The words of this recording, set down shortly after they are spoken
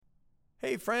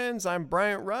Hey friends, I'm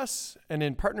Bryant Russ, and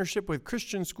in partnership with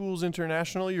Christian Schools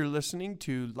International, you're listening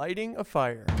to Lighting a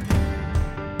Fire.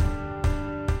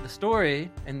 The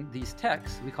story and these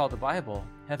texts we call the Bible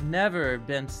have never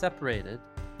been separated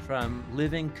from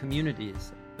living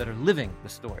communities that are living the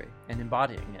story and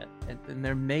embodying it, and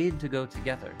they're made to go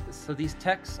together. So these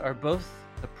texts are both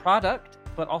the product,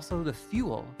 but also the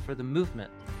fuel for the movement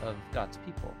of God's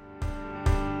people.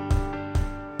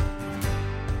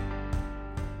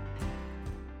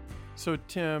 So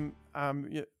Tim,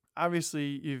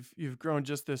 obviously you've grown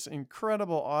just this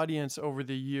incredible audience over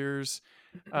the years.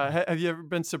 Have you ever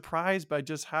been surprised by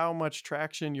just how much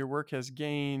traction your work has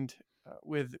gained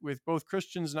with both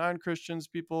Christians, non-Christians,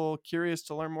 people curious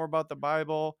to learn more about the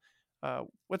Bible?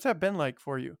 What's that been like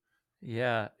for you?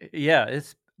 Yeah,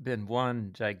 it's been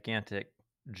one gigantic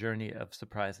journey of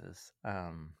surprises.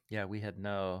 We had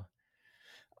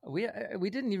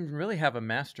we didn't even really have a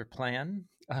master plan.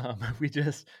 We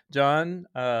just John,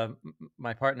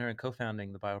 my partner in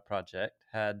co-founding the Bible Project,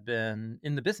 had been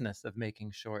in the business of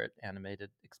making short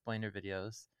animated explainer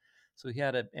videos, so he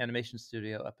had an animation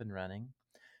studio up and running,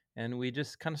 and we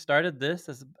just kind of started this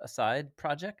as a side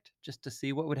project just to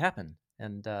see what would happen,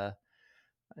 and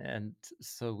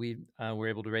so we were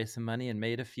able to raise some money and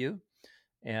made a few,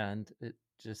 and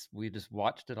we just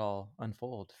watched it all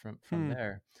unfold from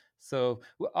there. So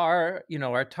our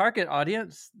target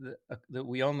audience that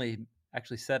we only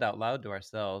actually said out loud to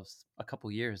ourselves a couple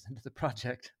years into the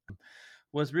project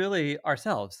was really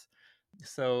ourselves.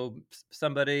 So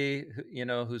somebody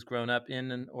who's grown up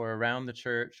in or around the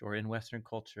church or in Western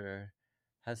culture,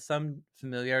 has some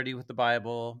familiarity with the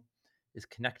Bible, is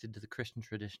connected to the Christian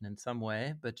tradition in some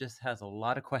way, but just has a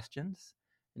lot of questions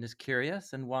and is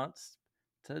curious and wants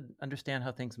to understand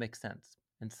how things make sense.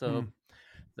 And so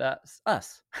that's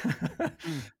us.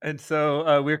 And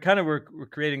so we're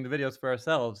creating the videos for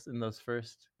ourselves in those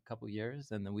first couple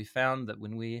years, and then we found that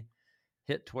when we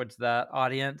hit towards that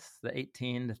audience, the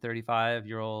 18 to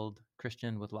 35-year-old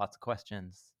Christian with lots of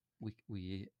questions,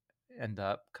 we end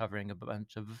up covering a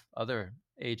bunch of other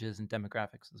ages and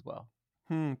demographics as well.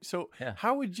 So Yeah.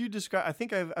 how would you describe, I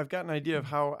think I've got an idea of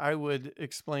how I would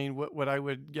explain what I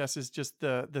would guess is just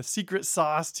the secret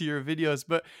sauce to your videos.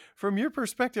 But from your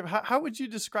perspective, how would you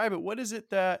describe it? What is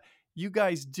it that you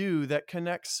guys do that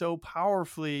connects so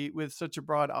powerfully with such a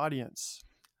broad audience?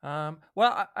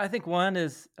 Well, I think one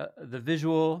is the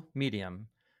visual medium,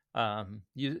 Totally.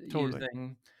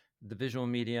 using the visual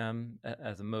medium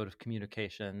as a mode of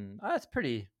communication. It's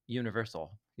pretty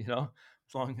universal,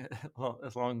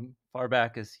 as long far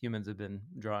back as humans have been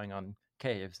drawing on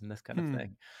caves and this kind of Hmm.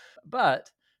 thing.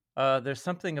 But there's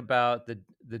something about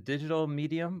the digital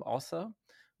medium also,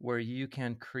 where you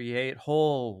can create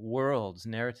whole worlds,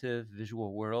 narrative,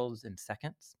 visual worlds in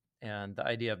seconds. And the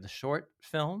idea of the short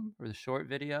film or the short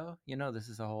video, this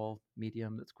is a whole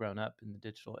medium that's grown up in the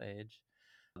digital age.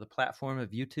 The platform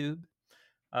of YouTube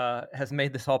has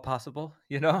made this all possible.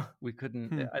 We couldn't,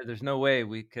 Hmm. there's no way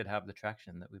we could have the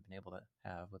traction that we've been able to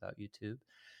have without YouTube.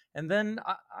 And then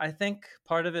I think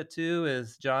part of it too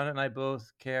is John and I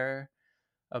both care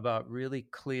about really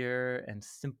clear and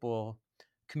simple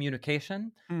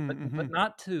communication, but Mm-hmm.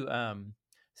 not to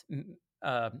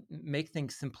make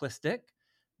things simplistic,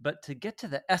 but to get to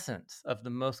the essence of the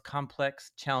most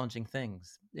complex, challenging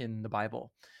things in the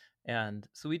Bible. And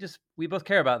so we both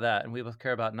care about that, and we both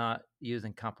care about not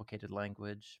using complicated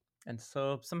language. And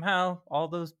so somehow all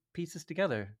those pieces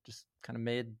together just kind of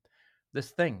made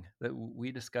this thing that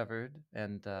we discovered,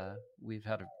 and we've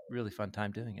had a really fun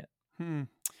time doing it. Hmm.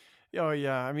 Oh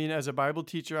yeah. I mean, as a Bible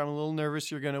teacher, I'm a little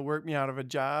nervous you're going to work me out of a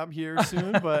job here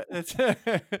soon, but it's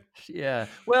Yeah.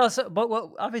 Well, but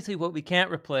obviously what we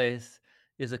can't replace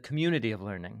is a community of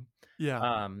learning,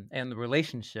 yeah. and the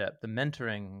relationship, the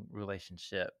mentoring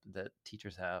relationship that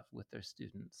teachers have with their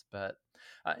students. But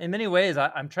in many ways,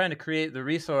 I'm trying to create the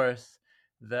resource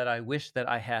that I wish that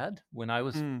I had when I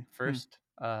was Mm-hmm. first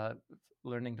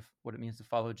learning what it means to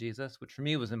follow Jesus, which for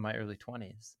me was in my early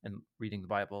 20s and reading the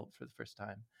Bible for the first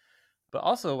time. But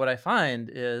also what I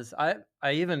find is I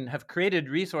even have created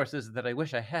resources that I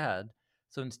wish I had.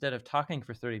 So instead of talking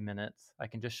for 30 minutes, I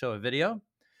can just show a video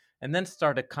and then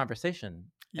start a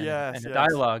conversation and Yes, a yes.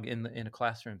 dialogue in a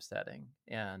classroom setting.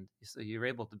 And so you're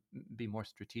able to be more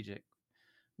strategic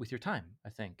with your time, I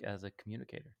think, as a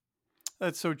communicator.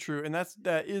 That's so true. And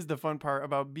that is the fun part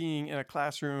about being in a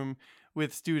classroom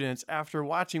with students. After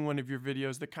watching one of your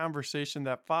videos, the conversation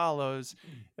that follows,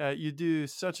 you do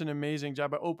such an amazing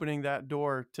job of opening that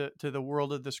door to the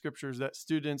world of the scriptures that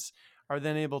students are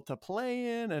then able to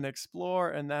play in and explore.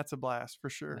 And that's a blast for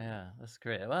sure. Yeah, that's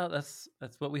great. Well, that's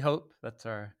what we hope.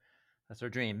 That's our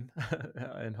dream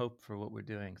and hope for what we're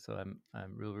doing. So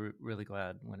I'm really really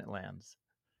glad when it lands.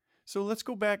 So let's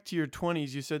go back to your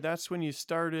 20s. You said that's when you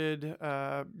started,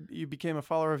 you became a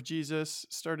follower of Jesus,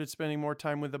 started spending more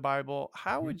time with the Bible.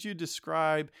 How Mhm. would you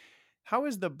describe how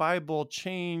has the Bible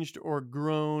changed or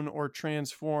grown or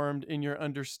transformed in your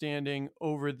understanding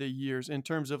over the years in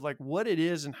terms of like what it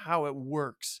is and how it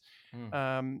works? Mm,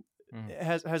 Um, mm.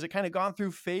 has it kind of gone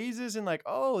through phases and like,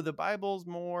 oh, the Bible's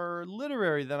more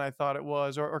literary than I thought it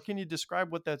was? Or can you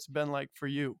describe what that's been like for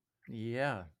you?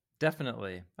 Yeah,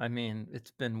 definitely. I mean,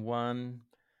 it's been one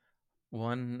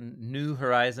new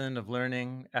horizon of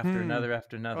learning Hmm. after Oh, I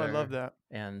love another, that.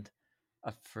 and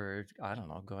for I don't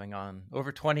know, going on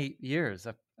over 20 years,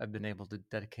 I've been able to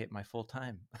dedicate my full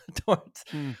time towards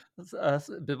Hmm.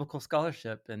 biblical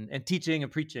scholarship and teaching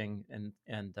and preaching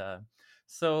and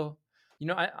so you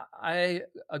know I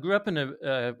grew up in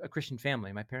a Christian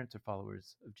family. My parents are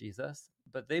followers of Jesus,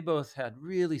 but they both had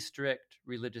really strict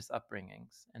religious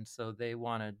upbringings, and so they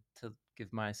wanted to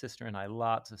give my sister and I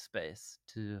lots of space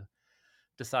to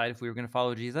decide if we were going to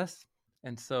follow Jesus.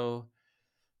 And so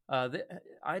uh, the,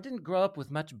 I didn't grow up with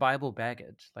much Bible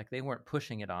baggage. Like they weren't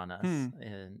pushing it on us Hmm.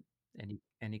 in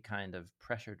any kind of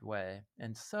pressured way.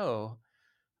 And so,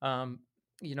 um,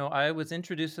 you know, I was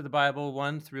introduced to the Bible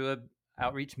one through a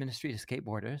outreach ministry to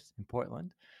skateboarders in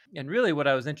Portland. And really what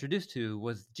I was introduced to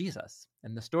was Jesus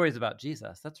and the stories about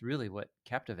Jesus. That's really what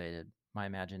captivated my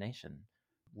imagination,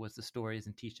 was the stories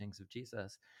and teachings of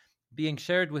Jesus being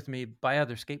shared with me by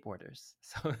other skateboarders.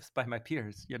 So it's by my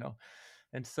peers, you know.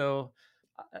 And so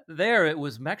there it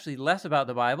was actually less about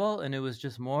the Bible and it was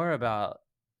just more about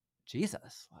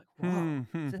Jesus. Like, whoa, Hmm.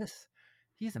 Hmm. this,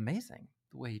 he's amazing.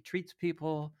 The way he treats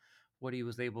people, what he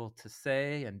was able to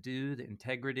say and do, the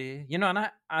integrity, you know,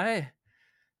 and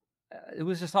it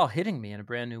was just all hitting me in a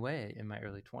brand new way in my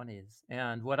early 20s.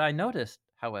 And what I noticed,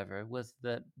 however, was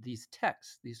that these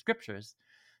texts, these scriptures,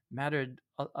 mattered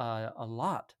a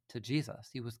lot to Jesus.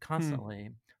 He was Hmm. constantly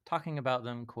talking about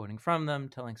them, quoting from them,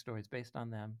 telling stories based on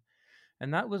them.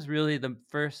 And that was really the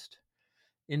first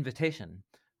invitation,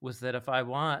 was that if I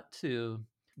want to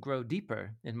grow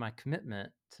deeper in my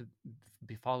commitment to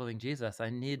be following Jesus, I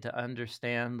need to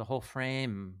understand the whole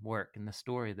framework and the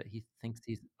story that he thinks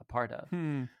he's a part of.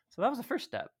 Hmm. So that was the first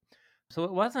step. So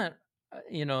it wasn't,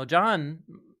 you know, John,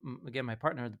 again, my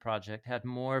partner in the project, had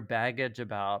more baggage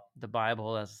about the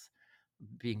Bible as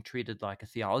being treated like a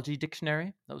theology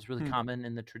dictionary. That was really Hmm. common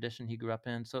in the tradition he grew up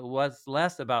in. So it was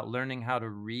less about learning how to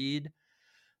read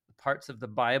parts of the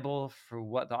Bible for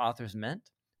what the authors meant,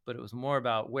 but it was more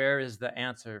about where is the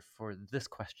answer for this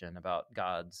question about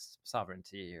God's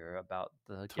sovereignty or about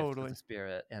the gifts of the Totally.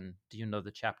 Spirit, and do you know the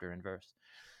chapter and verse?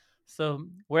 So,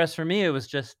 whereas for me, it was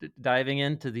just diving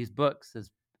into these books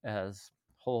as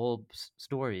whole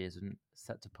stories and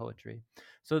sets of poetry.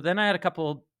 So then I had a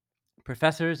couple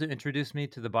professors who introduced me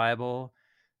to the Bible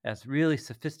as really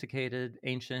sophisticated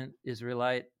ancient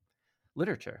Israelite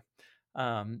literature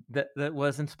that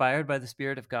was inspired by the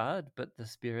Spirit of God, but the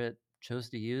Spirit chose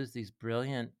to use these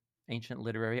brilliant ancient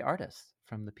literary artists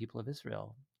from the people of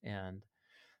Israel. And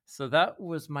so that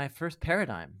was my first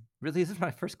paradigm. Really, this is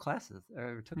my first classes I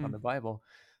ever took on Hmm. the Bible.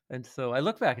 And so I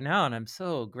look back now and I'm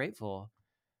so grateful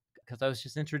because I was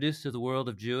just introduced to the world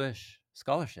of Jewish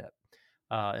scholarship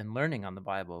and learning on the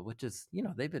Bible, which is, you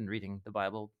know, they've been reading the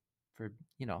Bible for,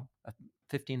 you know,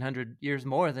 1,500 years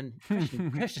more than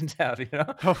Christians have, you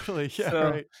know? Totally. Yeah.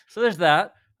 So, Right. so there's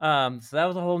that. So that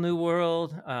was a whole new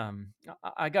world.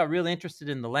 I got really interested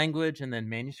in the language and then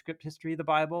manuscript history of the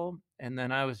Bible. And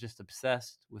then I was just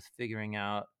obsessed with figuring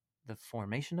out the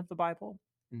formation of the Bible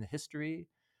and the history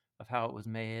of how it was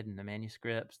made and the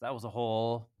manuscripts. That was a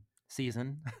whole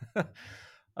season.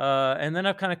 And then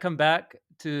I've kind of come back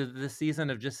to the season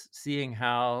of just seeing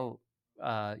how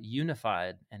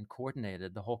unified and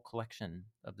coordinated the whole collection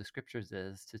of the scriptures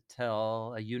is to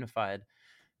tell a unified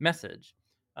message,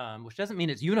 which doesn't mean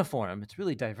it's uniform. It's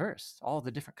really diverse, all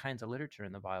the different kinds of literature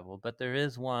in the Bible. But there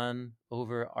is one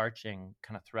overarching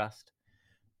kind of thrust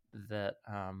that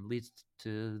leads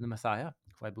to the Messiah,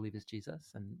 who I believe is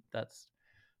Jesus. And that's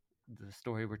the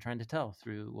story we're trying to tell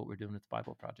through what we're doing with the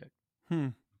Bible Project. Hmm.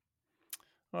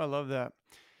 Oh, I love that.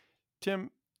 Tim,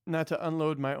 not to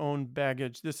unload my own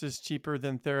baggage, this is cheaper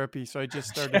than therapy. So I just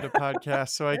started a podcast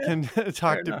so I can Fair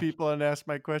talk to enough. people and ask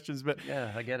my questions. But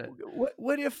Yeah, I get it.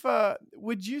 what if,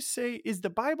 would you say, is the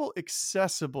Bible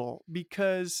accessible?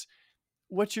 Because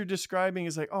what you're describing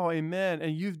is like, oh, amen.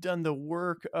 And you've done the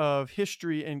work of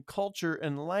history and culture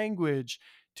and language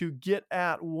to get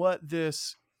at what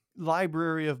this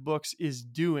library of books is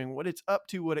doing, what it's up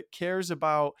to, what it cares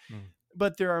about. Mm.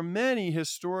 but there are many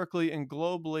historically and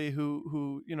globally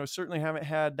who certainly haven't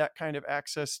had that kind of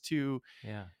access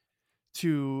Yeah.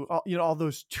 to all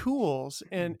those tools.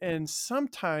 And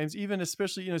sometimes, even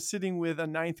especially sitting with a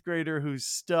ninth grader who's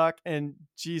stuck and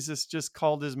Jesus just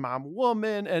called his mom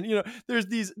woman, and there's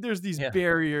these Yeah.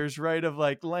 barriers, right, of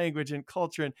like language and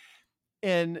culture.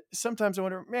 And sometimes I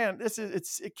wonder, man,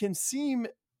 it can seem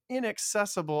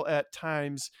inaccessible at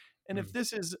times. And if Mm.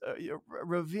 this is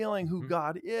revealing who Mhm.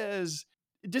 God is,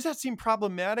 does that seem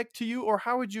problematic to you, or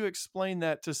how would you explain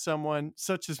that to someone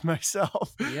such as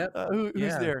myself, Yep. who's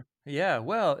Yeah. there? Yeah.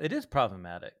 Well, it is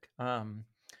problematic. And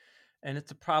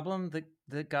it's a problem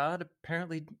that God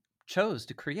apparently chose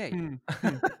to create. Hmm,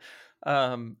 hmm,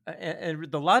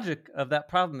 And the logic of that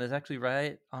problem is actually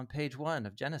right on page 1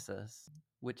 of Genesis,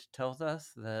 which tells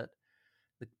us that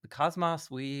the cosmos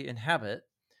we inhabit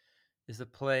is a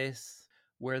place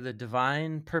where the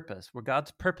divine purpose, where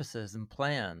God's purposes and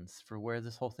plans for where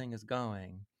this whole thing is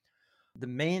going, the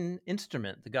main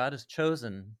instrument that God has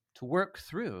chosen to work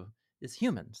through is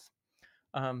humans.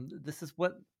 This is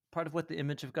what part of what the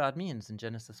image of God means in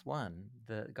Genesis 1.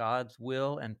 That God's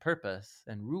will and purpose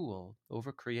and rule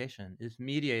over creation is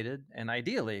mediated and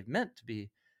ideally meant to be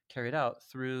carried out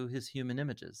through his human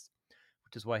images,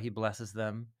 which is why he blesses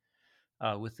them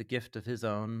with the gift of his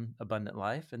own abundant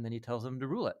life, and then he tells them to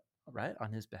rule it, right,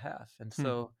 on his behalf. And hmm.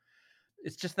 so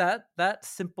it's just that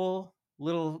simple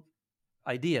little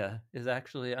idea is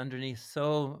actually underneath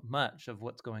so much of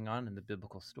what's going on in the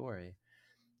biblical story.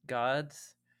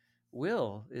 God's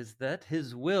will is that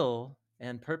his will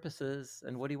and purposes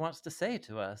and what he wants to say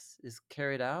to us is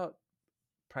carried out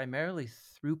primarily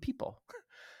through people.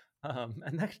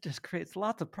 And that just creates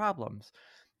lots of problems.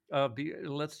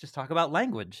 Let's just talk about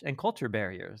language and culture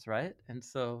barriers, right? And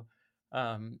so,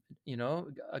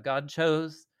 God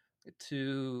chose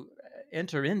to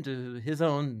enter into his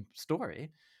own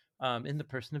story in the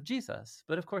person of Jesus.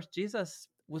 But of course, Jesus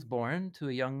was born to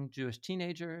a young Jewish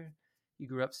teenager. He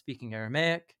grew up speaking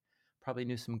Aramaic, probably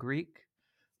knew some Greek,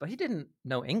 but he didn't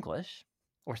know English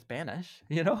or Spanish,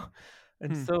 you know?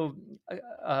 And Hmm. so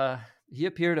uh, he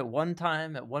appeared at one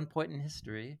time, at one point in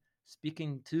history,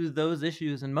 speaking to those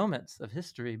issues and moments of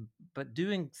history, but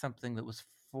doing something that was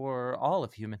for all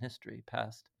of human history,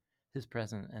 past his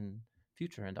present and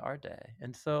future into our day.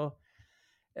 And so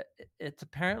it's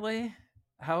apparently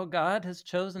how God has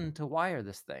chosen to wire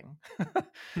this thing.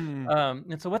 Hmm.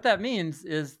 And so what that means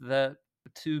is that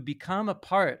to become a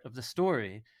part of the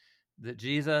story that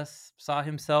Jesus saw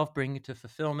himself bringing to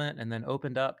fulfillment and then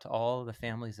opened up to all the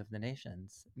families of the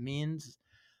nations means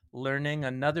learning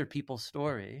another people's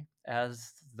story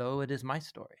as though it is my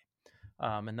story.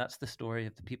 And that's the story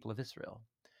of the people of Israel.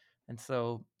 And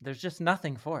so there's just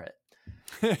nothing for it.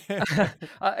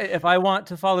 If I want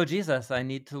to follow Jesus, I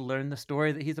need to learn the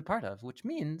story that he's a part of, which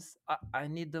means I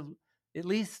need to at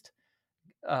least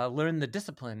learn the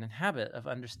discipline and habit of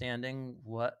understanding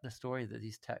what the story that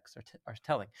these texts are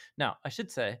telling. Now, I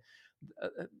should say,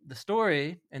 the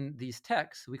story in these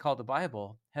texts we call the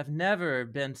Bible have never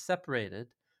been separated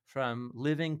from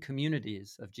living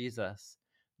communities of Jesus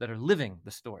that are living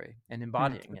the story and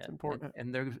embodying That's it. important.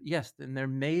 And they're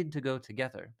made to go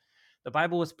together. The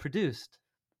Bible was produced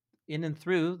in and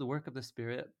through the work of the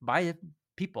Spirit by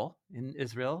people in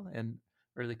Israel and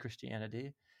early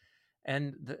Christianity.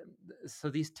 And so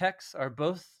these texts are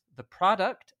both the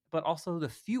product, but also the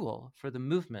fuel for the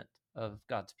movement of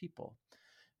God's people.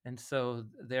 And so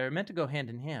they're meant to go hand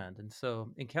in hand. And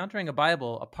so encountering a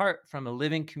Bible apart from a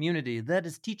living community that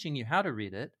is teaching you how to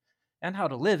read it and how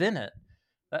to live in it,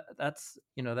 that's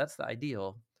the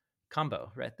ideal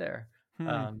combo right there.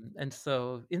 Hmm. And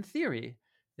so in theory,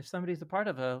 if somebody's a part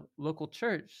of a local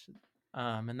church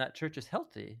and that church is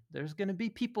healthy, there's going to be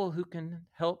people who can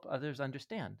help others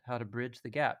understand how to bridge the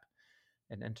gap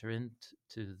and enter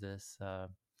into this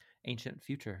ancient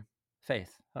future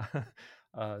faith,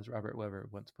 as Robert Weber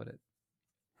once put it.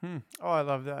 Hmm. Oh, I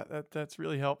love that. That's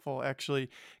really helpful, actually,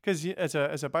 because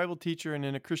as a Bible teacher and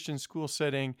in a Christian school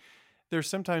setting, there's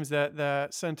sometimes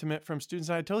that sentiment from students.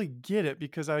 And I totally get it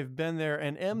because I've been there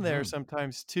and am there Mhm.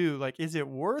 sometimes too. Like, is it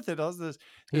worth it? All this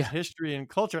Yeah, history and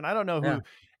culture, and I don't know yeah, who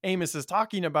Amos is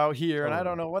talking about here, and I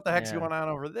don't totally. know what the heck's Yeah, going on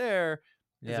over there.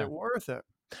 Is yeah. it worth it?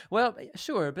 Well,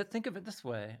 sure, but think of it this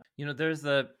way. There's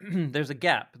a there's a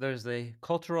gap. There's a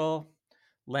cultural,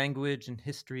 language, and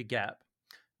history gap.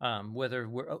 Whether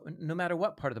no matter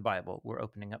what part of the Bible we're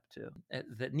opening up to,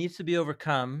 that needs to be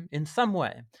overcome in some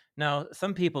way. Now,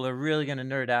 some people are really going to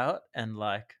nerd out and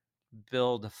like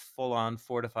build a full-on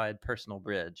fortified personal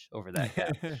bridge over that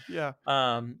gap. Yeah.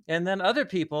 And then other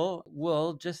people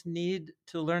will just need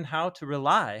to learn how to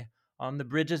rely on the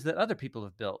bridges that other people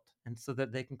have built and so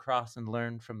that they can cross and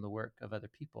learn from the work of other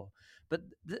people. But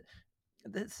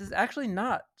this is actually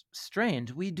not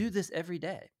strange. We do this every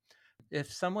day.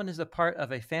 If someone is a part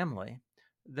of a family,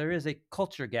 there is a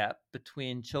culture gap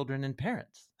between children and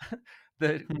parents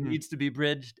that Hmm. needs to be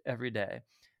bridged every day.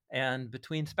 And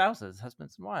between spouses,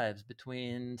 husbands and wives,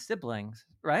 between siblings,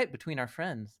 right? Between our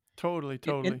friends. Totally, In,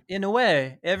 totally. in a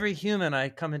way, every human I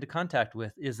come into contact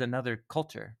with is another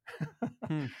culture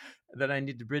Hmm. that I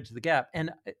need to bridge the gap.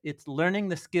 And it's learning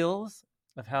the skills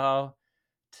of how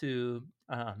to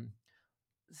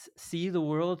see the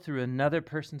world through another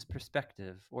person's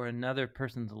perspective or another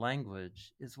person's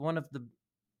language is one of the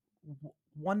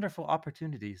wonderful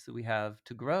opportunities that we have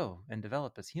to grow and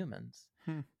develop as humans.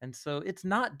 Hmm. And so it's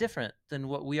not different than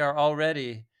what we are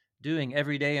already doing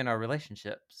every day in our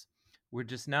relationships. We're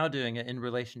just now doing it in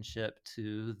relationship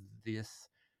to this,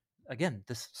 again,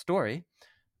 this story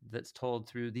that's told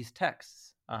through these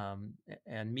texts,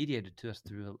 and mediated to us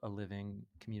through a living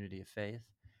community of faith.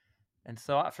 And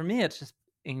so for me, it's just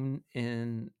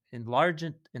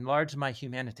enlarge my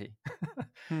humanity,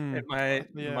 Hmm. and my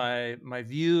Yeah. my my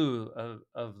view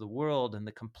of the world and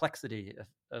the complexity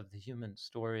of the human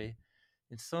story.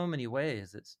 In so many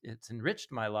ways, it's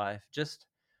enriched my life just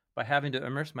by having to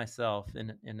immerse myself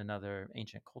in another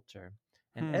ancient culture.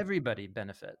 And Hmm. everybody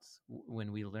benefits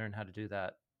when we learn how to do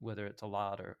that, whether it's a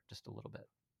lot or just a little bit.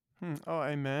 Hmm. Oh,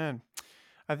 amen.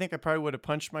 I think I probably would have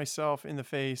punched myself in the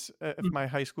face if Mm. my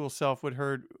high school self would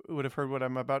have heard what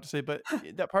I'm about to say. But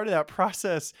that part of that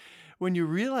process, when you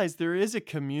realize there is a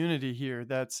community here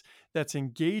that's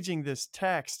engaging this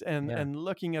text Yeah. and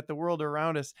looking at the world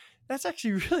around us, that's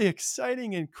actually really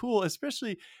exciting and cool.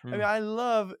 Especially, I mean, Mm. I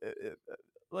love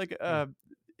like Yeah.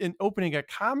 in opening a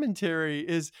commentary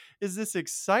is this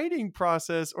exciting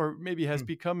process, or maybe has Mm.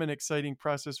 become an exciting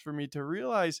process for me to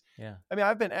realize. Yeah. I mean,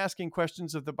 I've been asking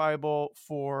questions of the Bible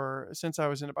for since I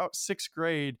was in about sixth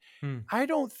grade. Mm. I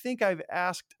don't think I've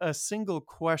asked a single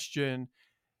question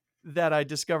that I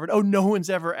discovered, oh, no one's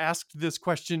ever asked this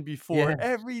question before. Yes.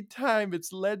 Every time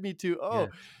it's led me to, oh,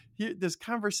 Yes. this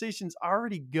conversation's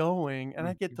already going, and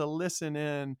I get Mhm. to listen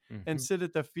in and Mhm. sit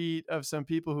at the feet of some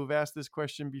people who've asked this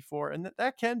question before. And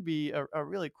that can be a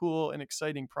really cool and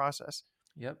exciting process.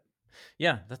 Yep.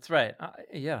 Yeah, that's right.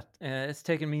 Yeah, it's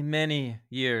taken me many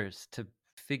years to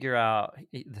figure out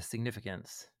the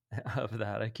significance of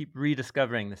that. I keep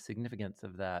rediscovering the significance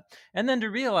of that, and then to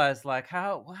realize like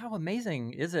how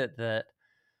amazing is it that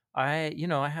I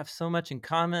have so much in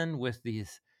common with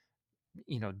these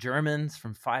Germans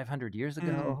from 500 years Mm,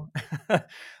 ago,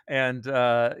 and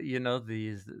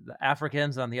the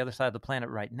Africans on the other side of the planet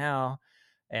right now,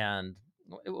 and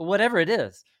whatever it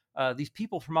is, these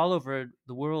people from all over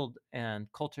the world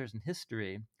and cultures and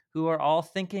history who are all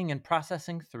thinking and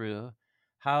processing through,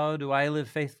 how do I live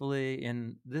faithfully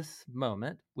in this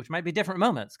moment, which might be different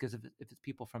moments because if it's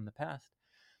people from the past,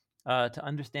 to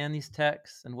understand these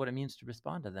texts and what it means to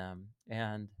respond to them.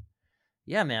 And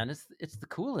yeah, man, it's the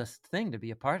coolest thing to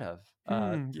be a part of.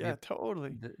 To be yeah, totally.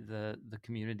 the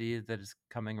community that is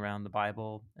coming around the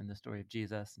Bible and the story of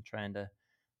Jesus and trying to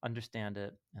understand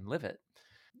it and live it.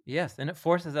 Yes, and it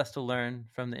forces us to learn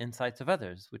from the insights of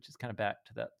others, which is kind of back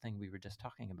to that thing we were just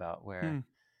talking about, where Hmm.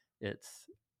 it's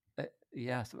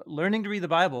so learning to read the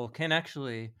Bible can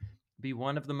actually be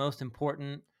one of the most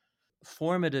important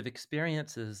formative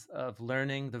experiences of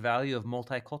learning the value of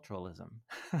multiculturalism.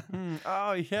 Hmm.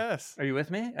 Oh, yes. Are you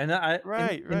with me? And in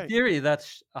Right, in right. theory,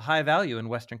 that's a high value in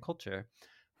Western culture,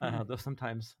 Hmm. though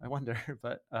sometimes I wonder.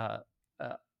 But uh,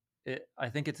 I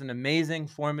think it's an amazing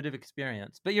formative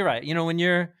experience. But you're right.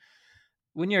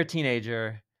 When you're a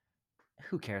teenager,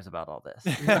 who cares about all this?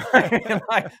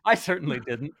 I certainly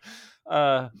didn't.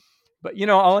 Uh, but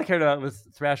all I cared about was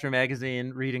Thrasher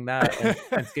magazine, reading that,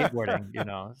 and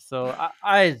skateboarding. So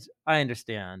I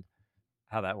understand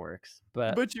how that works.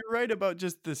 But But you're right about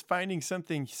just this finding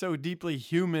something so deeply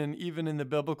human, even in the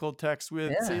biblical text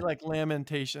with, say, yeah, like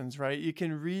Lamentations, right? You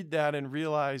can read that and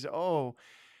realize, oh,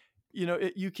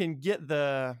 you can get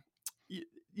you,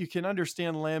 you can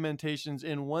understand Lamentations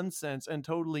in one sense and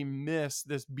totally miss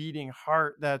this beating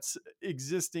heart that's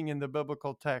existing in the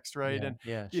biblical text, right? yeah, And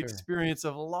yeah, the sure. experience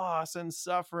of loss and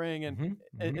suffering, Hmm.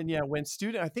 Hmm. and yeah,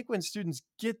 I think when students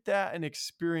get that and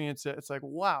experience it, it's like,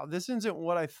 wow, this isn't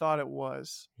what I thought it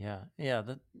was. Yeah, yeah,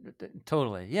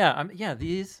 totally. Yeah, yeah.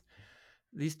 These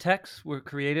texts were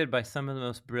created by some of the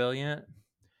most brilliant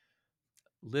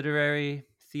literary,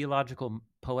 theological,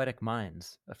 poetic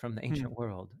minds from the Hmm. ancient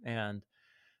world, and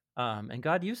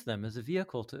God used them as a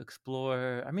vehicle to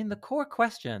explore. I mean, the core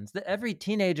questions that every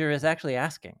teenager is actually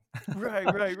asking, Right,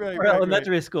 right, right, or right, right.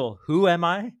 elementary school: Who am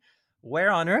I?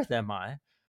 Where on earth am I?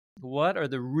 what are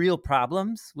the real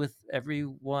problems with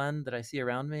everyone that I see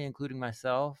around me, including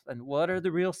myself, and what are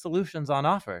the real solutions on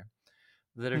offer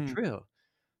that are Hmm. true?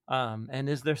 And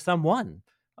is there someone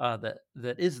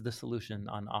that is the solution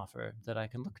on offer that I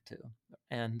can look to?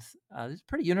 And these are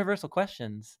pretty universal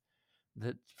questions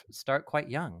that start quite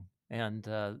young, and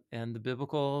the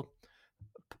biblical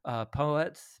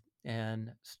poets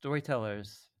and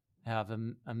storytellers have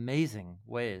amazing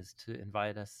ways to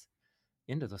invite us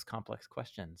into those complex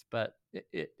questions. But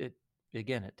it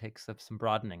again, it takes up some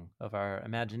broadening of our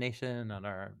imagination and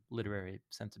our literary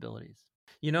sensibilities.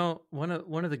 You know, one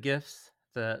of the gifts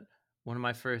that one of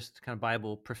my first kind of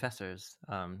Bible professors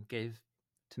gave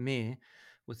to me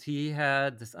was he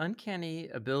had this uncanny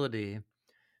ability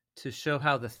to show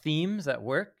how the themes at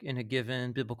work in a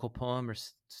given biblical poem or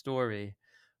story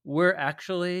were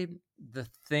actually the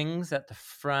things at the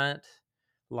front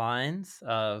lines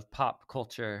of pop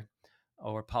culture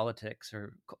or politics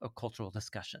or a cultural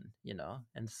discussion, you know?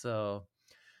 And so,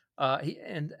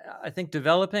 and I think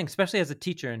developing, especially as a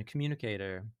teacher and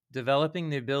communicator, developing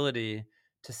the ability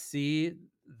to see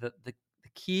the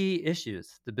key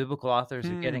issues the biblical authors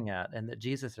are Hmm. getting at and that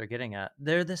Jesus are getting at,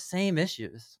 they're the same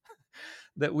issues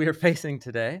that we are facing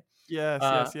today, Yes,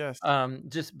 uh, yes, yes.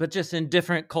 just in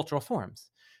different cultural forms.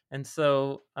 And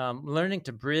so, learning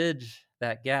to bridge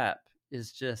that gap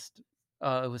is just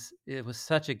it was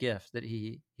such a gift that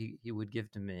he would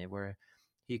give to me, where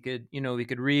he could, we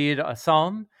could read a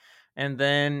psalm, and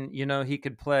then he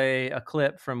could play a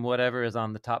clip from whatever is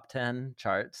on the top 10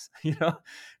 charts,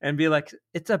 and be like,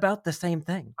 it's about the same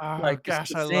thing, Oh like it's gosh,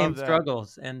 the I same love that.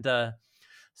 struggles. And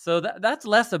so that's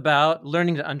less about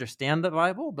learning to understand the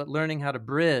Bible, but learning how to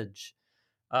bridge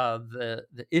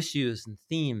the issues and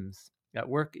themes that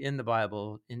work in the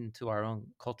Bible into our own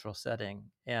cultural setting.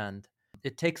 And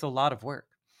it takes a lot of work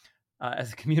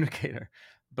as a communicator,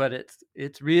 but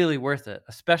it's really worth it,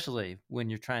 especially when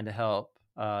you're trying to help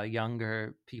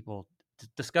younger people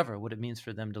discover what it means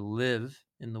for them to live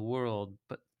in the world,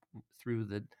 but through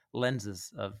the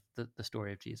lenses of the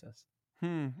story of Jesus.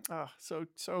 Hmm. Ah, so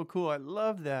cool. I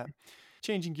love that.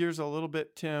 Changing gears a little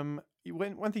bit, Tim.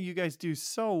 One thing you guys do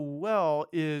so well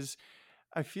is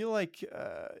I feel like,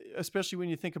 especially when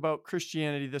you think about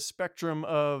Christianity, the spectrum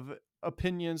of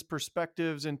opinions,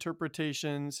 perspectives,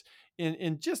 interpretations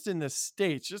in just in the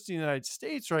states, just the United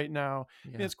States right now,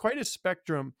 Yeah. it's quite a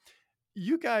spectrum.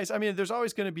 You guys, I mean, there's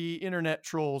always going to be internet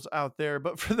trolls out there,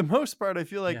 but for the most part, I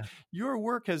feel like Yeah. your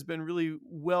work has been really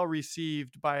well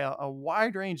received by a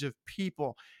wide range of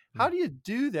people. How Mm. do you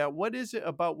do that? What is it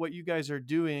about what you guys are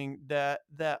doing that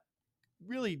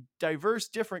really diverse,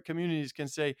 different communities can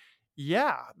say,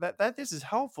 yeah, that this is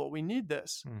helpful. We need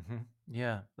this. Hmm.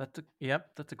 Yeah,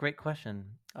 that's a great question.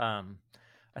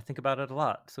 I think about it a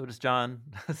lot. So does John.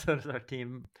 So does our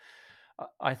team.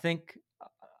 I think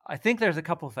there's a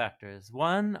couple factors.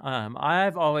 One,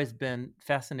 I've always been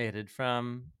fascinated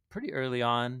from pretty early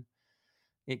on,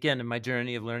 again, in my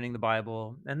journey of learning the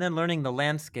Bible and then learning the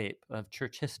landscape of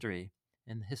church history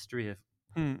and the history of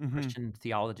Mm-hmm. Christian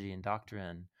theology and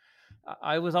doctrine.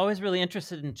 I was always really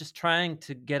interested in just trying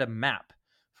to get a map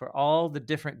for all the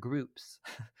different groups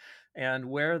and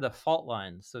where the fault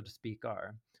lines, so to speak,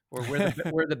 are, or what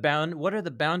are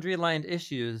the boundary line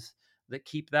issues that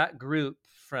keep that group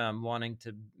from wanting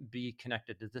to be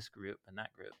connected to this group and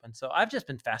that group. And so I've just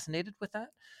been fascinated with that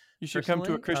You should come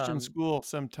to a personally. Christian school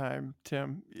sometime,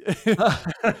 Tim.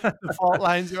 The fault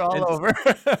lines are all And over.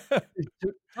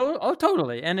 Oh,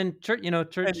 totally. And in church,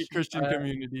 Any Christian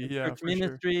community, yeah, church for sure.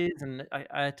 ministries, and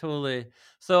I totally.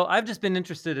 So I've just been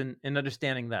interested in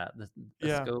understanding that the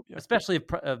Yeah, scope, yeah. especially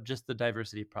of just the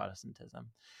diversity of Protestantism,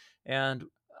 and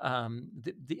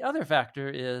the other factor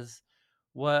is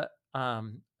what.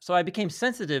 So I became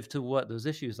sensitive to what those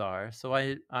issues are. So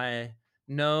I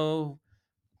know.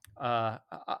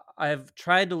 I've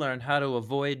tried to learn how to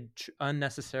avoid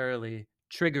unnecessarily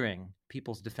triggering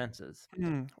people's defenses.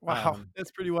 Wow, Um,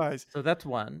 that's pretty wise. so that's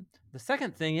one. The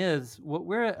second thing is what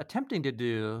we're attempting to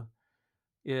do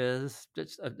is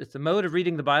it's a mode of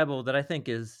reading the Bible that I think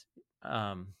is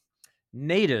um,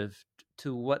 native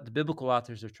to what the biblical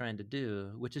authors are trying to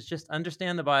do, which is just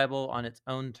understand the Bible on its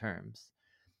own terms,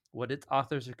 what its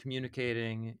authors are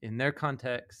communicating in their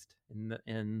context,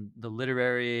 in the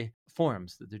literary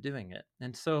forms that they're doing it.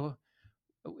 And so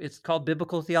it's called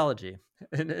biblical theology.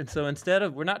 And so instead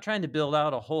of, we're not trying to build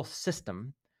out a whole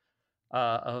system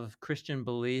of Christian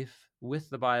belief with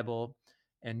the Bible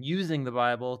and using the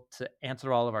Bible to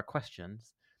answer all of our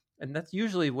questions. And that's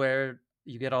usually where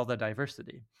you get all the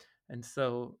diversity. And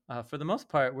so, for the most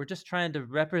part, we're just trying to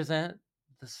represent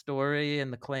the story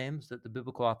and the claims that the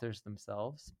biblical authors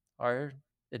themselves are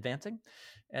advancing.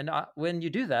 And when you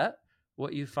do that,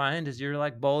 what you find is you're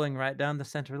like bowling right down the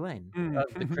center lane Mm.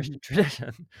 of the Christian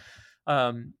tradition.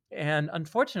 And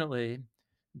unfortunately,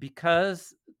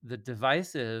 because the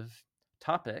divisive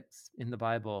topics in the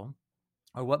Bible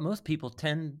are what most people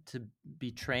tend to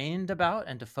be trained about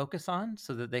and to focus on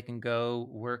so that they can go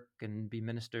work and be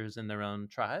ministers in their own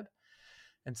tribe.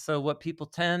 And so what people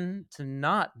tend to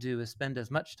not do is spend as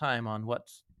much time on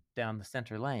what's down the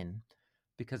center lane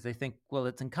because they think, well,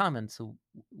 it's in common, so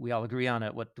we all agree on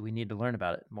it. What do we need to learn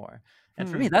about it more? And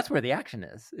for me, that's where the action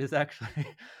is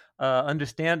actually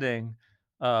understanding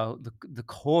the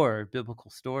core biblical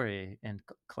story and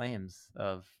claims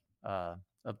of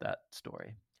that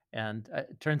story. And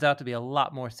it turns out to be a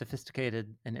lot more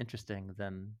sophisticated and interesting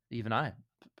than even I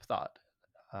thought.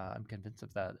 I'm convinced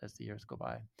of that as the years go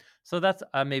by. So that's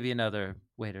maybe another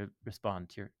way to respond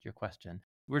to your question.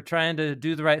 We're trying to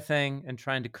do the right thing and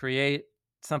trying to create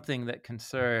something that can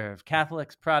serve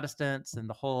Catholics, Protestants, and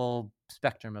the whole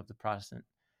spectrum of the Protestant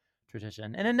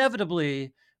tradition. And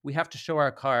inevitably, we have to show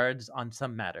our cards on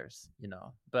some matters,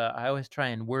 But I always try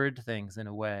and word things in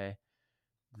a way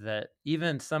that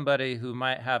even somebody who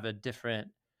might have a different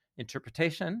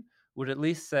interpretation would at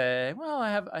least say, well,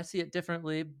 I see it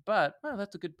differently, but well,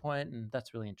 that's a good point, and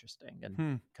that's really interesting, and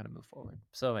kind of move forward.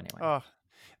 So anyway. Oh,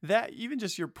 that even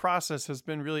just your process has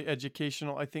been really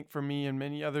educational, I think, for me and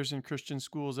many others in Christian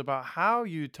schools about how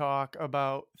you talk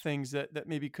about things that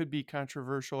maybe could be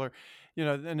controversial, or,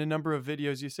 in a number of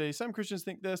videos you say some Christians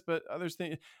think this, but others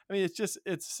think. I mean,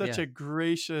 it's such Yeah. a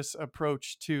gracious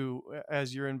approach to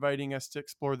as you're inviting us to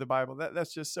explore the Bible.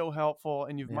 That's just so helpful,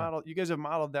 and you guys have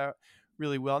modeled that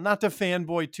really well. Not to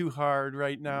fanboy too hard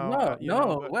right now,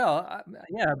 No. but Well,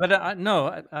 yeah, but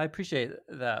no, I appreciate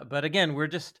that. But again, we're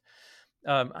just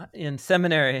in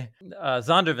seminary.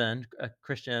 Zondervan, a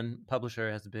Christian publisher,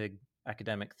 has a big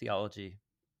academic theology,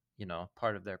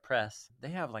 part of their press. They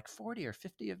have like 40 or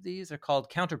 50 of these. They're called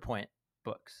counterpoint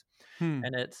books.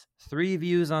 And it's 3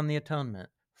 views on the atonement,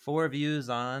 4 views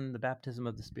on the baptism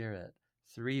of the Spirit,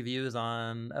 3 views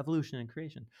on evolution and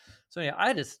creation. So yeah,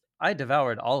 I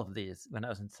devoured all of these when I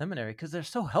was in seminary because they're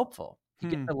so helpful. You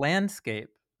get the landscape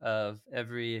of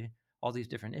all these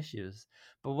different issues.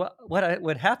 But what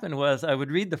would happen was I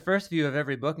would read the first view of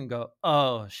every book and go,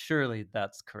 oh, surely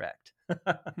that's correct.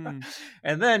 And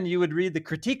then you would read the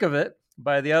critique of it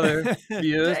by the other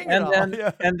views, Dang it all.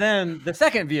 Yeah. and then the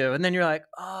second view, and then you're like,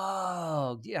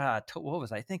 oh yeah, what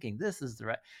was I thinking? This is the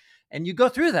right. And you go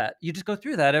through that. You just go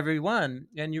through that every one,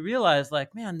 and you realize,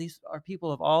 like, man, these are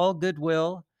people of all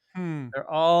goodwill. They're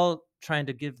all trying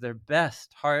to give their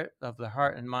best of their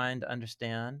heart and mind to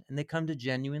understand, and they come to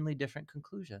genuinely different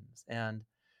conclusions. And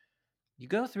you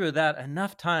go through that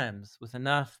enough times with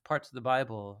enough parts of the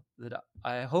Bible that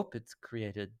I hope it's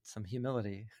created some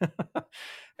humility.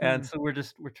 And so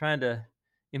we're trying to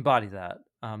embody that.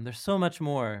 There's so much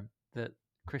more that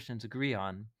Christians agree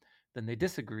on than they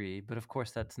disagree, but of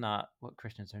course that's not what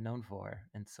Christians are known for.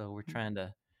 And so we're trying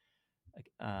to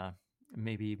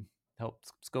maybe help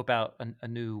scope out a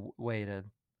new way to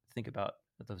think about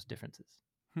those differences.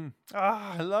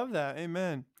 I love that.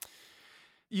 Amen.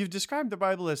 You've described the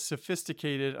Bible as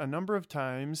sophisticated a number of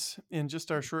times in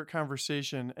just our short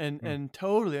conversation, and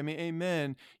totally, I mean,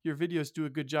 amen. Your videos do a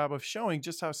good job of showing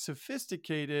just how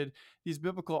sophisticated these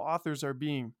biblical authors are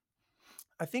being.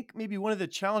 I think maybe one of the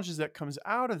challenges that comes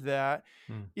out of that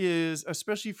is,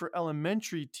 especially for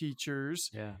elementary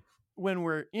teachers, when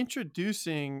we're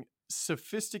introducing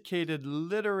sophisticated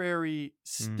literary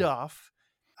stuff.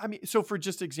 I mean, so for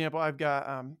just example, I've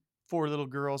got 4 little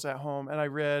girls at home, and I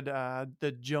read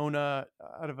the Jonah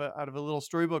out of a little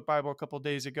storybook Bible a couple of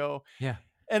days ago. Yeah.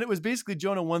 And it was basically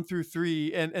Jonah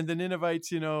 1-3, and the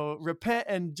Ninevites, repent,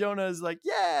 and Jonah's like,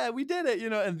 yeah, we did it,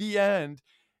 and the end.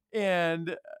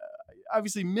 And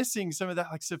obviously missing some of that,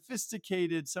 like,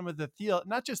 sophisticated, some of the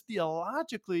not just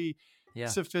theologically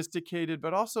sophisticated,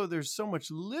 but also there's so much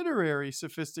literary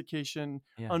sophistication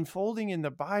unfolding in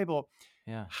the Bible.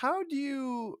 How do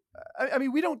you, I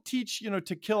mean, we don't teach,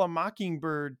 To Kill a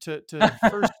Mockingbird to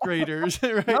first graders,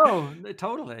 right? No,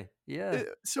 totally. Yeah.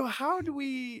 So how do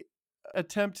we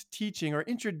attempt teaching or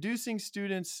introducing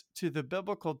students to the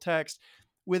biblical text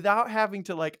without having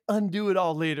to, like, undo it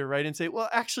all later, right? And say, well,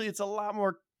 actually, it's a lot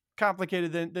more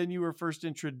complicated than you were first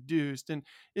introduced. And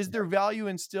is there value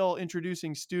in still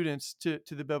introducing students to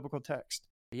the biblical text?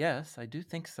 Yes, I do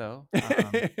think so.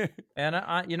 And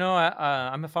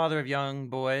I'm a father of young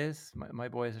boys. My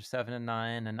boys are 7 and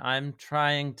 9, and I'm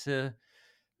trying to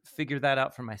figure that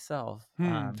out for myself.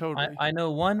 Totally. I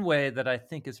know one way that I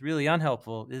think is really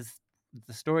unhelpful is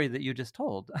the story that you just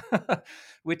told,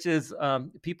 which is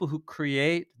people who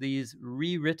create these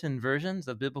rewritten versions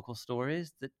of biblical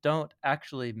stories that don't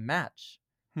actually match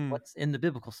Hmm. what's in the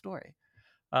biblical story.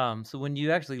 So when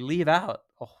you actually leave out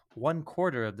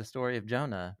 1/4 of the story of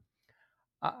Jonah,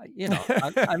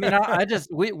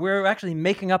 we're actually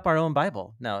making up our own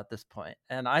Bible now at this point,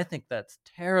 and I think that's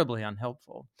terribly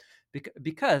unhelpful,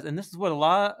 because, and this is what a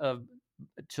lot of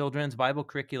children's Bible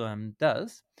curriculum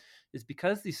does, is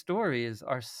because these stories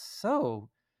are so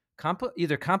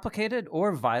either complicated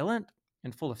or violent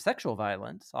and full of sexual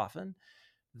violence often,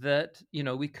 that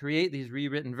we create these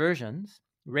rewritten versions,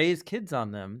 raise kids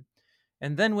on them,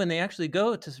 and then when they actually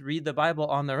go to read the Bible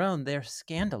on their own, they're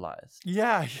scandalized.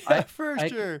 Yeah, I, for I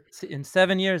sure. in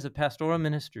 7 years of pastoral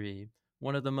ministry,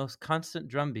 one of the most constant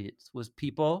drumbeats was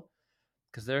people,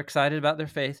 because they're excited about their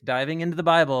faith, diving into the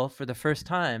Bible for the first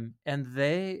time, and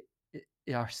they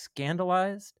are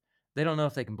scandalized. They don't know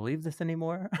if they can believe this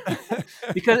anymore,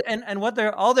 because and what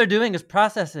they're doing is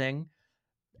processing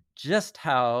just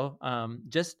how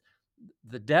just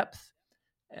the depth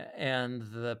and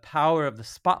the power of the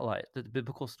spotlight that the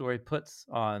biblical story puts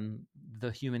on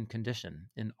the human condition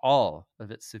in all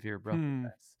of its severe Hmm.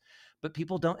 brokenness. But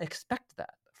people don't expect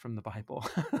that from the Bible.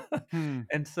 Hmm.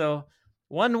 And so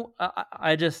one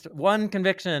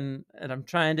conviction that I'm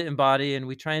trying to embody, and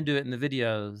we try and do it in the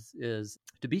videos, is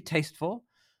to be tasteful,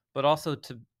 but also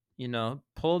to,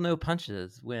 pull no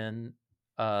punches when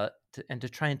and to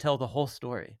try and tell the whole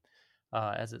story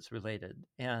as it's related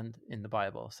and in the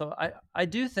Bible. So I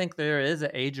do think there is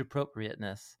an age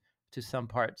appropriateness to some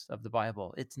parts of the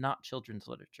Bible. It's not children's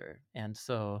literature. And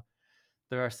so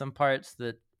there are some parts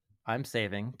that I'm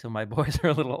saving till my boys are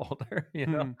a little older.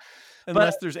 Hmm. But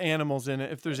Unless there's animals in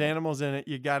it. If there's animals in it,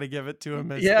 you got to give it to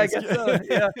them yeah, I as guess so.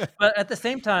 Yeah. But at the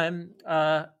same time,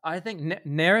 I think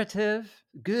narrative,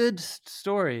 good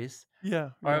stories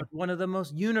yeah, are yeah. one of the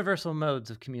most universal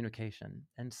modes of communication.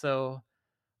 And so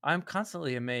I'm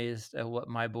constantly amazed at what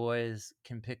my boys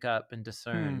can pick up and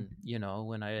Hmm. discern,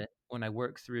 when I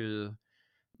work through,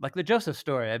 like, the Joseph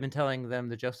story. I've been telling them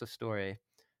the Joseph story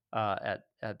at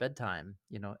bedtime,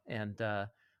 and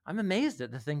I'm amazed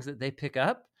at the things that they pick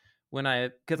up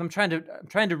because I'm trying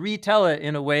to retell it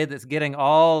in a way that's getting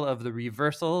all of the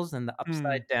reversals and the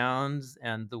Hmm. upside downs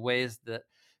and the ways that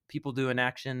people do an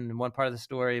action in one part of the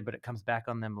story, but it comes back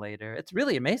on them later. It's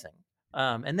really amazing,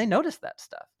 and they notice that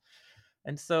stuff.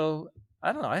 And so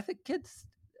I don't know. I think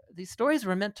these stories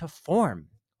were meant to form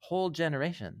whole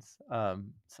generations.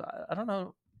 So I don't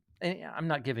know. I'm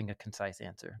not giving a concise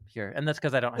answer here, and that's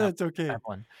because I don't have That's okay.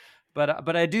 one.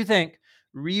 But I do think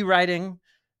rewriting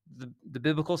the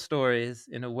biblical stories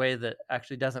in a way that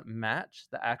actually doesn't match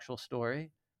the actual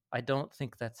story, I don't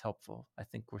think that's helpful. I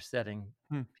think we're setting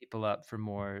Hmm. people up for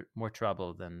more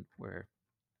trouble than we're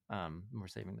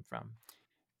saving them from.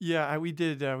 Yeah, we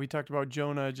did. We talked about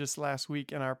Jonah just last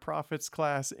week in our prophets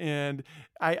class, and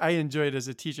I enjoy it as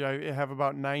a teacher. I have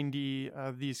about 90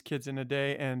 of these kids in a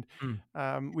day, and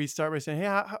Mm, we start by saying, "Hey,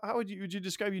 how would you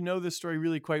describe, this story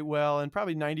really quite well?" And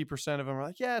probably 90% of them are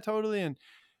like, "Yeah, totally."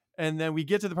 And then we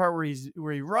get to the part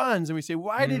where he runs, and we say,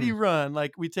 "Why did he mm, run?"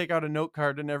 Like, we take out a note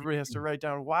card, and everybody has to mm, write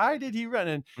down, why did he run?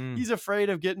 And mm, he's afraid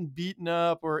of getting beaten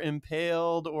up or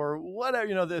impaled or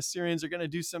whatever. The Assyrians are going to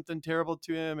do something terrible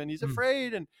to him, and he's mm.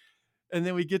 afraid. And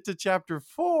then we get to chapter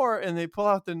 4, and they pull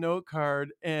out the note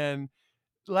card. And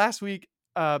last week,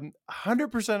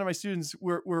 100% of my students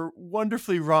were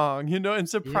wonderfully wrong, and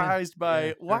Yeah, surprised yeah,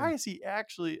 by, sure. why is he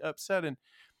actually upset?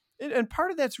 And part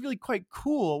of that's really quite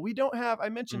cool. We don't have, I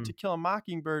mentioned Mm, To Kill a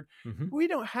Mockingbird. mhm, We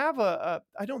don't have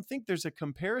I don't think there's a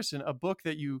comparison, a book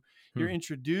that you're hmm,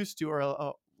 introduced to, or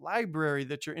a library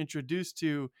that you're introduced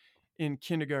to in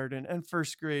kindergarten and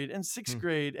first grade and sixth hmm,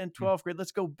 grade and hmm. 12th grade.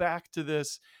 Let's go back to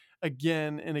this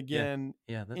again and Yeah, again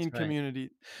yeah, that's in right. community.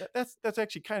 That's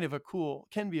actually kind of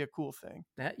can be a cool thing.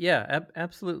 Yeah,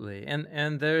 absolutely.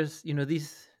 And there's,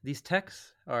 these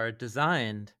texts are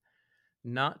designed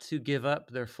not to give up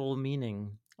their full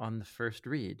meaning on the first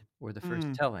read or the first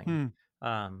Mm, telling. hmm,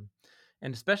 Um,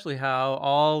 and especially how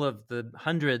all of the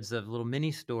hundreds of little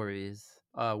mini stories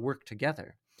work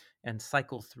together and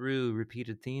cycle through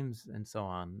repeated themes and so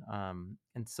on.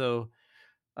 And so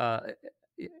Uh,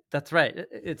 that's right.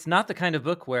 It's not the kind of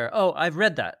book where, oh, I've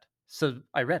read that, so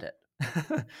I read it.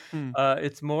 hmm.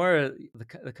 It's more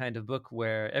the kind of book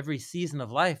where every season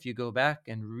of life you go back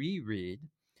and reread,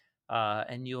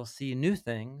 and you'll see new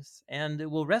things, and it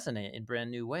will resonate in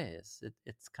brand new ways.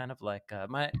 It's kind of like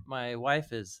my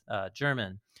wife is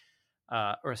German,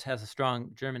 or has a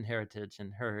strong German heritage,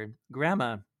 and her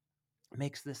grandma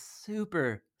makes this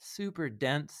super super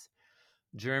dense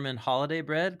German holiday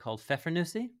bread called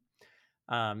Pfeffernusse,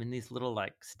 in these little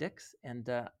like sticks, and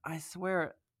I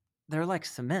swear they're like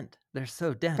cement. They're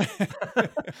so dense.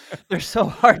 They're so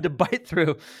hard to bite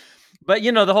through. But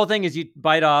the whole thing is you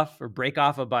bite off or break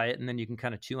off a bite, and then you can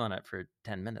kind of chew on it for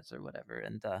 10 minutes or whatever.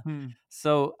 And Hmm.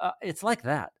 so it's like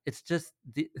that. It's just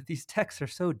these texts are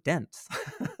so dense.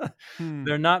 Hmm.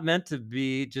 They're not meant to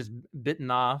be just bitten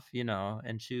off,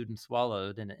 and chewed and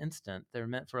swallowed in an instant. They're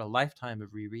meant for a lifetime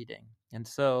of rereading. And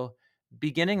so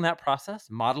beginning that process,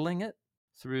 modeling it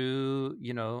through,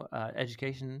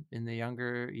 education in the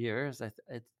younger years, I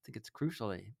think it's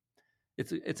crucially,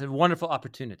 it's a wonderful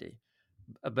opportunity.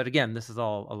 But again, this is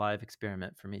all a live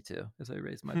experiment for me too, as I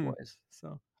raise my Hmm. boys.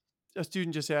 So, A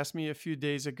student just asked me a few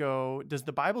days ago, does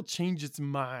the Bible change its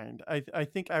mind? I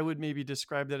think I would maybe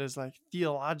describe that as like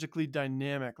theologically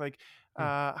dynamic. Like, hmm,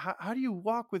 how do you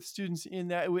walk with students in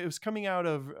that? It was coming out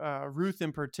of Ruth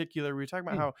in particular. We were talking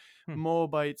about hmm, how hmm,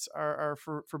 Moabites are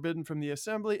forbidden from the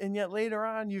assembly. And yet later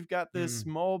on, you've got this hmm,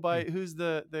 hmm. Moabite who's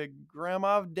the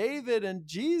grandma of David and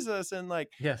Jesus. And like,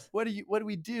 Yes. what do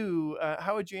we do?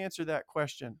 How would you answer that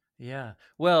question? Yeah.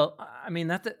 Well, I mean,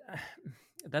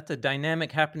 that's a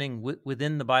dynamic happening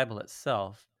within the Bible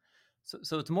itself.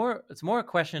 So it's more a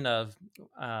question of,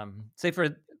 say for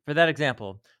that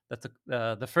example, that's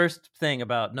the first thing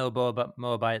about no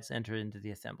Moabites enter into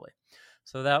the assembly.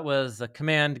 So that was a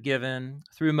command given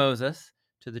through Moses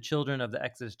to the children of the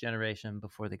Exodus generation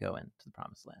before they go into the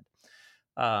Promised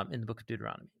Land, in the book of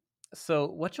Deuteronomy. So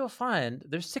what you'll find,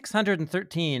 there's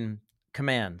 613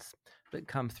 commands that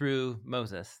come through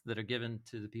Moses that are given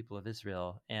to the people of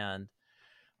Israel, and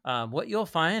what you'll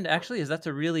find actually is that's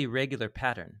a really regular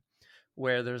pattern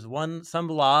where there's some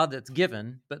law that's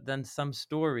given, but then some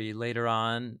story later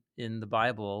on in the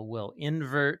Bible will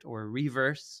invert or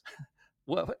reverse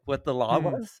what the law Hmm.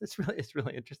 was. It's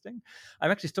really interesting.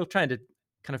 I'm actually still trying to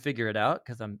kind of figure it out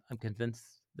because I'm convinced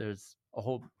there's a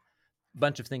whole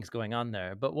bunch of things going on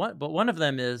there. But one of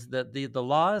them is that the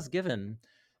laws given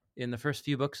in the first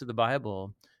few books of the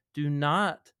Bible do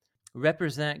not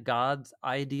represent God's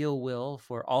ideal will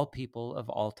for all people of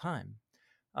all time.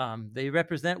 They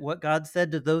represent what God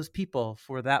said to those people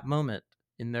for that moment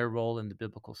in their role in the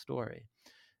biblical story.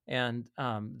 And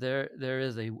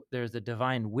there's a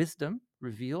divine wisdom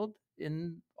revealed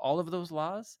in all of those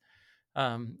laws.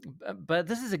 But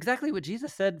this is exactly what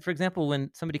Jesus said, for example, when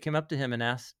somebody came up to him and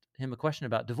asked him a question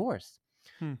about divorce.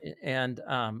 Hmm. And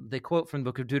they quote from the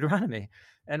book of Deuteronomy.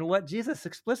 And what Jesus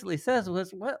explicitly says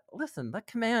was, listen, that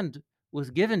command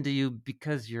was given to you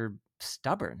because you're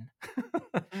stubborn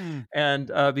Hmm.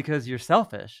 and because you're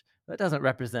selfish. That doesn't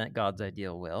represent God's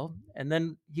ideal will. And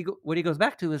then what he goes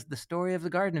back to is the story of the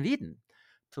Garden of Eden,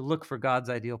 to look for God's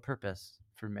ideal purpose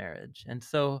for marriage. And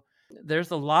so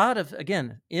there's a lot of,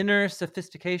 again, inner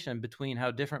sophistication between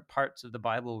how different parts of the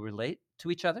Bible relate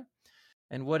to each other.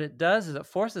 And what it does is it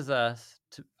forces us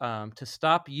to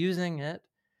stop using it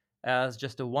as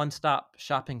just a one-stop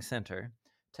shopping center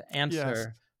to Yes.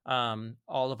 answer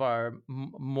all of our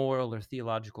moral or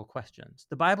theological questions.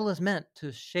 The Bible is meant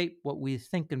to shape what we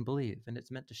think and believe, and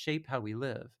it's meant to shape how we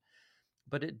live.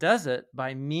 But it does it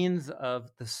by means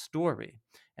of the story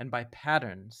and by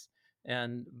patterns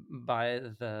and by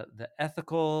the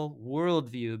ethical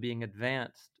worldview being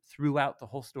advanced throughout the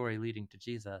whole story leading to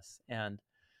Jesus. And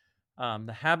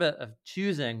the habit of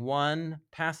choosing one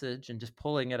passage and just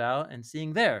pulling it out and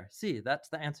seeing that's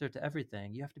the answer to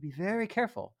everything. You have to be very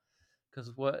careful,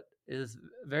 because what is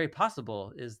very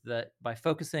possible is that by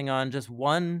focusing on just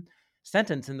one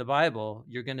sentence in the Bible,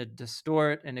 you're going to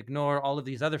distort and ignore all of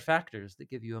these other factors that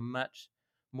give you a much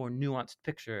more nuanced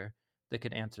picture that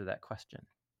could answer that question.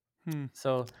 Hmm.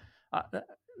 So, uh,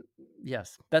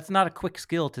 yes, that's not a quick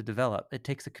skill to develop. It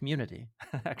takes a community,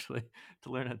 actually, to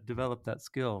learn how to develop that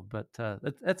skill. But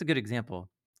that's a good example.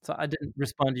 So I didn't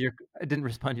respond to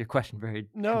your question very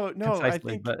No, no,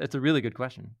 concisely, but it's a really good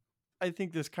question. I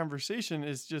think this conversation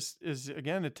is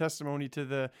again a testimony to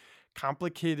the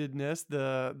complicatedness,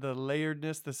 the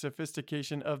layeredness, the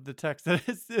sophistication of the text. That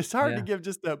it's hard to Yeah. give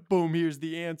just a boom, here's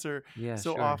the answer Yeah.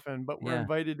 so Sure. often, but we're Yeah.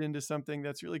 invited into something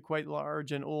that's really quite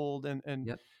large and old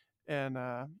Yep. and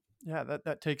yeah,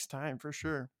 that takes time for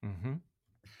sure. Mm-hmm.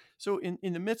 So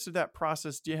in the midst of that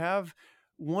process, do you have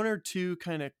one or two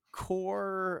kind of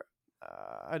core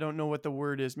I don't know what the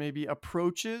word is, maybe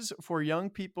approaches for young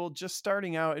people just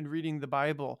starting out and reading the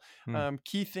Bible,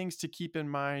 key things to keep in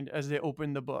mind as they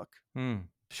open the book?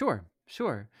 Sure.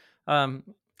 Sure. Um,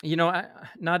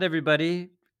 not everybody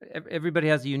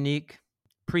has a unique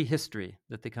prehistory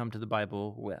that they come to the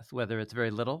Bible with, whether it's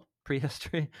very little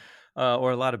prehistory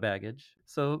or a lot of baggage.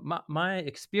 So my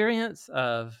experience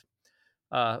of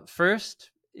first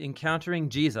encountering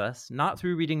Jesus, not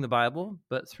through reading the Bible,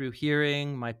 but through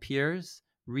hearing my peers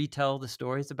retell the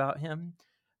stories about him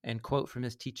and quote from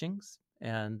his teachings.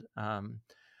 And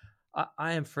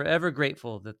I am forever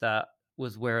grateful that that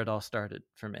was where it all started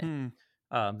for me. Hmm.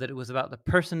 That it was about the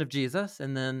person of Jesus,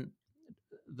 and then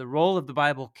the role of the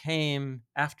Bible came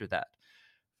after that.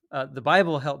 The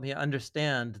Bible helped me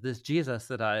understand this Jesus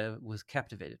that I was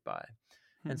captivated by.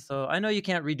 Hmm. And so I know you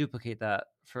can't reduplicate that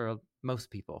for most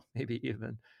people, maybe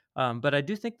even. But I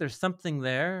do think there's something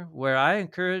there where I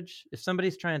encourage, if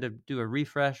somebody's trying to do a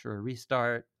refresh or a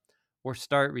restart or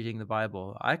start reading the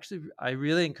Bible, I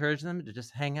really encourage them to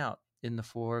just hang out in the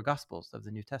 4 Gospels of the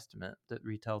New Testament that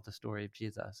retell the story of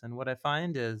Jesus. And what I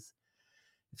find is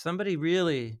if somebody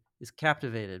really is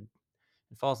captivated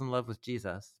and falls in love with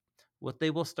Jesus, what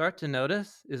they will start to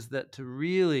notice is that to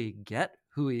really get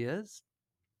who he is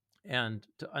and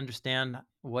to understand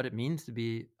what it means to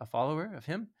be a follower of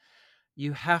him,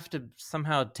 you have to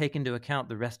somehow take into account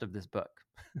the rest of this book.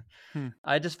 Hmm.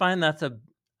 I just find that's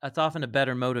often a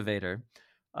better motivator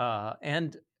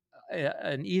and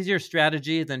an easier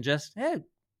strategy than just, hey,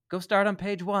 go start on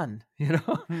page 1,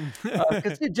 Hmm.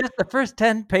 because just the first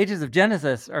 10 pages of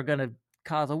Genesis are going to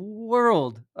cause a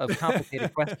world of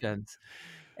complicated questions.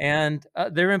 And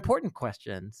they're important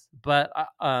questions, but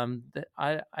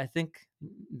I think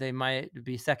they might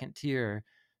be second tier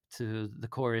to the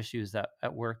core issues that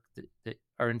at work that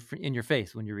are in your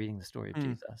face when you're reading the story of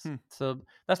Hmm. Jesus. Hmm. So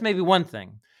that's maybe one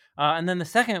thing. And then the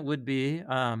second would be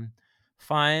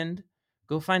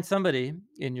go find somebody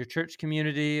in your church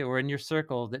community or in your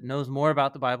circle that knows more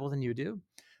about the Bible than you do.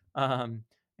 Um,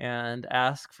 and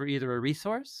ask for either a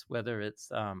resource, whether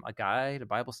it's a guide, a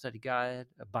Bible study guide,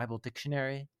 a Bible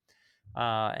dictionary,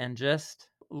 and just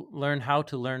learn how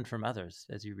to learn from others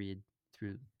as you read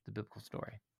through the biblical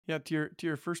story. Yeah, to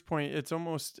your first point, it's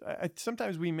almost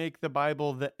sometimes we make the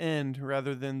Bible the end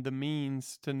rather than the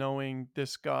means to knowing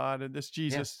this God and this Yes,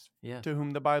 Jesus yes. to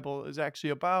whom the Bible is actually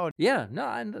about. Yeah,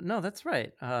 no, that's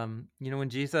right. When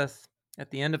Jesus, at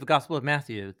the end of the Gospel of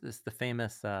Matthew, this the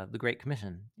famous, the Great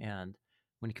Commission, and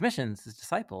when he commissions his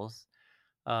disciples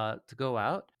to go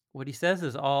out, what he says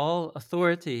is, all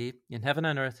authority in heaven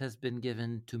and earth has been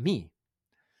given to me.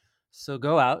 So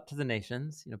go out to the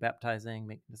nations, baptizing,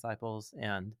 making disciples,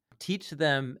 and teach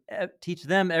them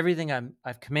everything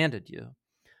I've commanded you.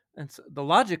 And so the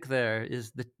logic there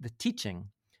is the teaching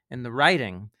and the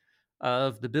writing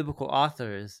of the biblical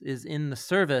authors is in the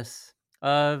service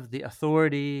of the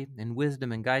authority and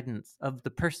wisdom and guidance of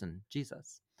the person,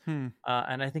 Jesus. Hmm.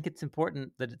 And I think it's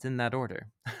important that it's in that order.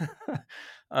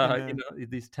 Amen.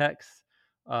 These texts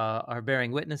are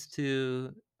bearing witness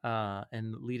to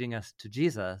and leading us to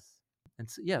Jesus. And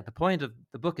so, yeah, the point of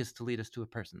the book is to lead us to a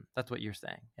person. That's what you're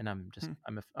saying, and Hmm.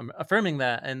 I'm affirming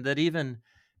that, and that even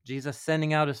Jesus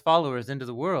sending out his followers into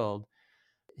the world,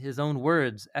 his own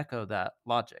words echo that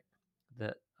logic.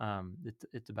 That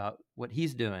it's about what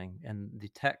he's doing, and the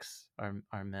texts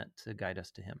are meant to guide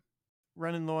us to him.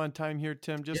 Running low on time here,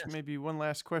 Tim. Just Yes. maybe one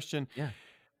last question. Yeah.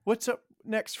 What's up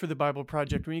next for the Bible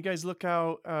Project? When you guys look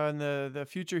out in the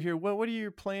future here, what are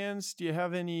your plans? Do you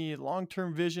have any long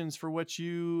term visions for what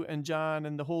you and John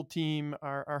and the whole team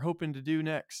are hoping to do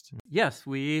next? Yes,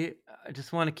 we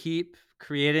just want to keep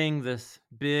creating this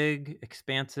big,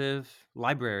 expansive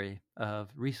library of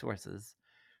resources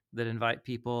that invite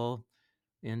people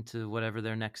into whatever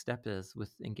their next step is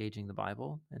with engaging the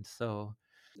Bible. And so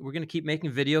we're going to keep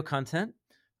making video content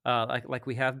like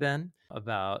we have been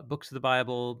about books of the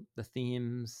Bible, the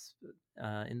themes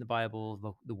in the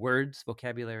Bible, the words,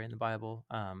 vocabulary in the Bible.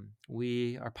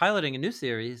 We are piloting a new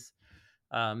series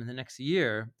in the next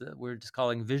year that we're just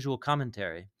calling Visual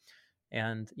Commentary.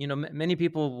 And, many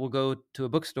people will go to a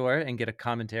bookstore and get a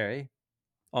commentary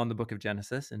on the book of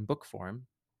Genesis in book form.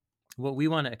 What we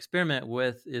want to experiment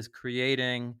with is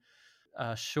creating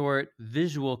short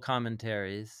visual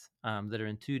commentaries that are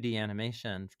in 2D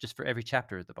animation just for every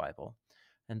chapter of the Bible.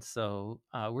 And so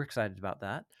we're excited about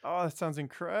that. Oh, that sounds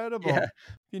incredible. Yeah.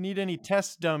 If you need any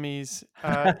test dummies,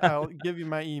 I'll give you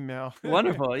my email.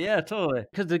 Wonderful. Yeah, totally.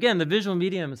 Because again, the visual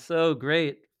medium is so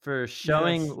great for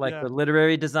showing Yes. like Yeah. the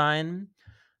literary design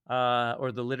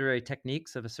or the literary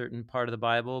techniques of a certain part of the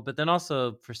Bible, but then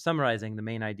also for summarizing the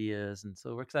main ideas. And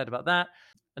so we're excited about that.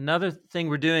 Another thing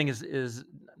we're doing is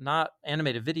not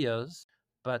animated videos,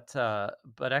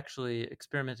 but actually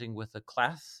experimenting with a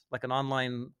class, like an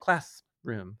online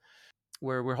classroom,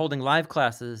 where we're holding live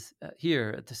classes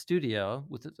here at the studio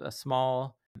with a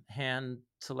small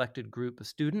hand-selected group of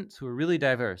students who are really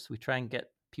diverse. We try and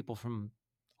get people from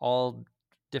all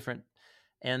different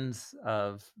ends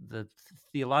of the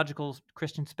theological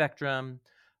Christian spectrum,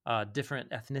 different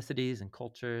ethnicities and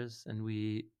cultures, and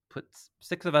we put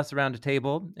 6 of us around a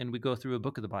table, and we go through a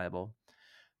book of the Bible.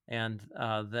 And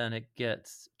then it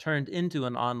gets turned into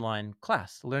an online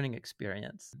class, learning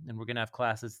experience. And we're going to have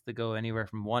classes that go anywhere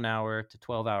from 1 hour to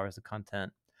 12 hours of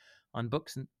content on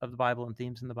books of the Bible and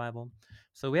themes in the Bible.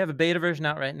 So we have a beta version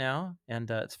out right now,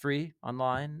 and it's free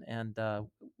online, and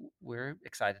we're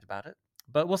excited about it.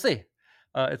 But we'll see.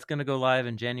 It's going to go live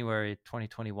in January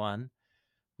 2021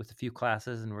 with a few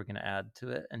classes, and we're going to add to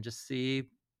it and just see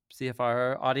if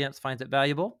our audience finds it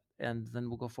valuable, and then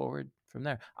we'll go forward from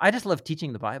there. I just love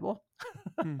teaching the Bible,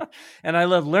 and I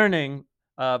love learning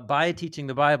by teaching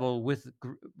the Bible with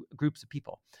groups of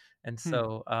people. And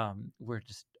so we're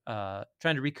just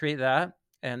trying to recreate that,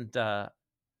 and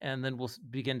then we'll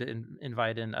begin to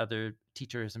invite in other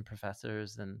teachers and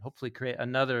professors, and hopefully create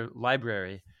another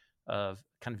library of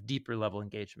kind of deeper level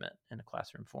engagement in a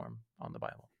classroom form on the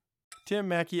Bible. Tim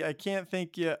Mackie, I can't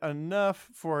thank you enough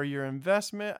for your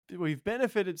investment. We've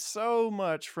benefited so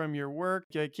much from your work.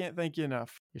 I can't thank you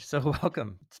enough. You're so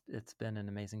welcome. It's been an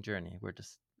amazing journey. We're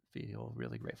just feel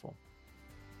really grateful.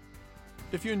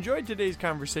 If you enjoyed today's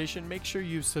conversation, make sure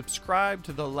you subscribe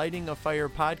to the Lighting a Fire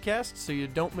podcast so you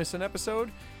don't miss an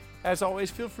episode. As always,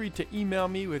 feel free to email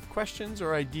me with questions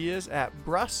or ideas at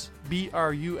bruss,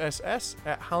 BRUSS,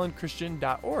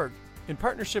 @hollandchristian.org. In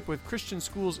partnership with Christian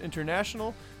Schools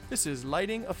International, this is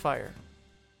Lighting a Fire.